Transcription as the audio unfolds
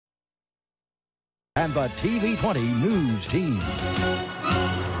and the TV20 News Team.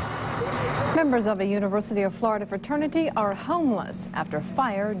 Members of a University of Florida fraternity are homeless after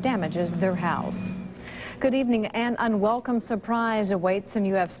fire damages their house. Good evening. An unwelcome surprise awaits some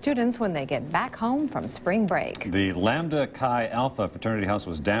UF students when they get back home from spring break. The Lambda Chi Alpha fraternity house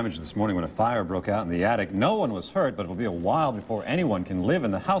was damaged this morning when a fire broke out in the attic. No one was hurt, but it will be a while before anyone can live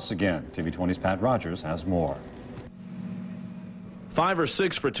in the house again. TV20's Pat Rogers has more. 5 or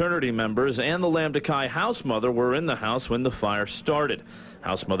 6 fraternity members and the Lambda Chi house mother were in the house when the fire started.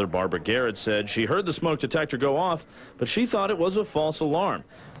 House mother Barbara Garrett said she heard the smoke detector go off, but she thought it was a false alarm.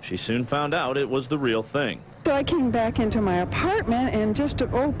 She soon found out it was the real thing. So I came back into my apartment, and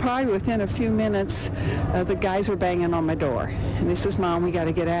probably within a few minutes, the guys were banging on my door. And they says, "Mom, we got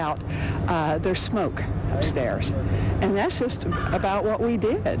to get out. There's smoke upstairs." And that's just about what we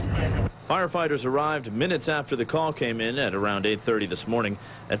did. Firefighters arrived minutes after the call came in at around 8:30 this morning.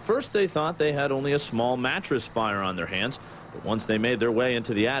 At first, they thought they had only a small mattress fire on their hands, but once they made their way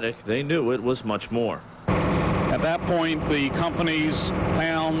into the attic, they knew it was much more. At that point, the companies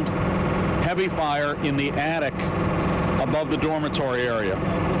found heavy fire in the attic above the dormitory area.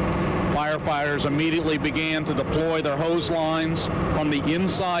 Firefighters immediately began to deploy their hose lines from the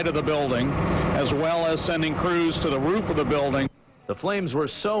inside of the building, as well as sending crews to the roof of the building. The flames were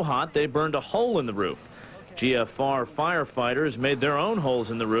so hot they burned a hole in the roof. GFR firefighters made their own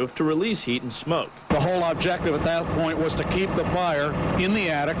holes in the roof to release heat and smoke. The whole objective at that point was to keep the fire in the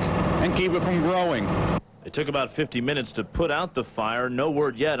attic and keep it from growing. It took about 50 minutes to put out the fire. No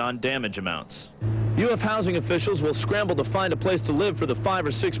word yet on damage amounts. UF housing officials will scramble to find a place to live for the 5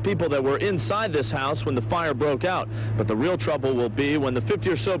 or 6 people that were inside this house when the fire broke out. But the real trouble will be when the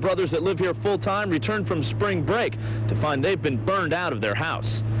 50 or so brothers that live here full-time return from spring break to find they've been burned out of their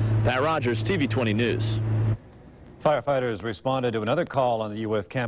house. Pat Rogers, TV20 News. Firefighters responded to another call on the UF campus.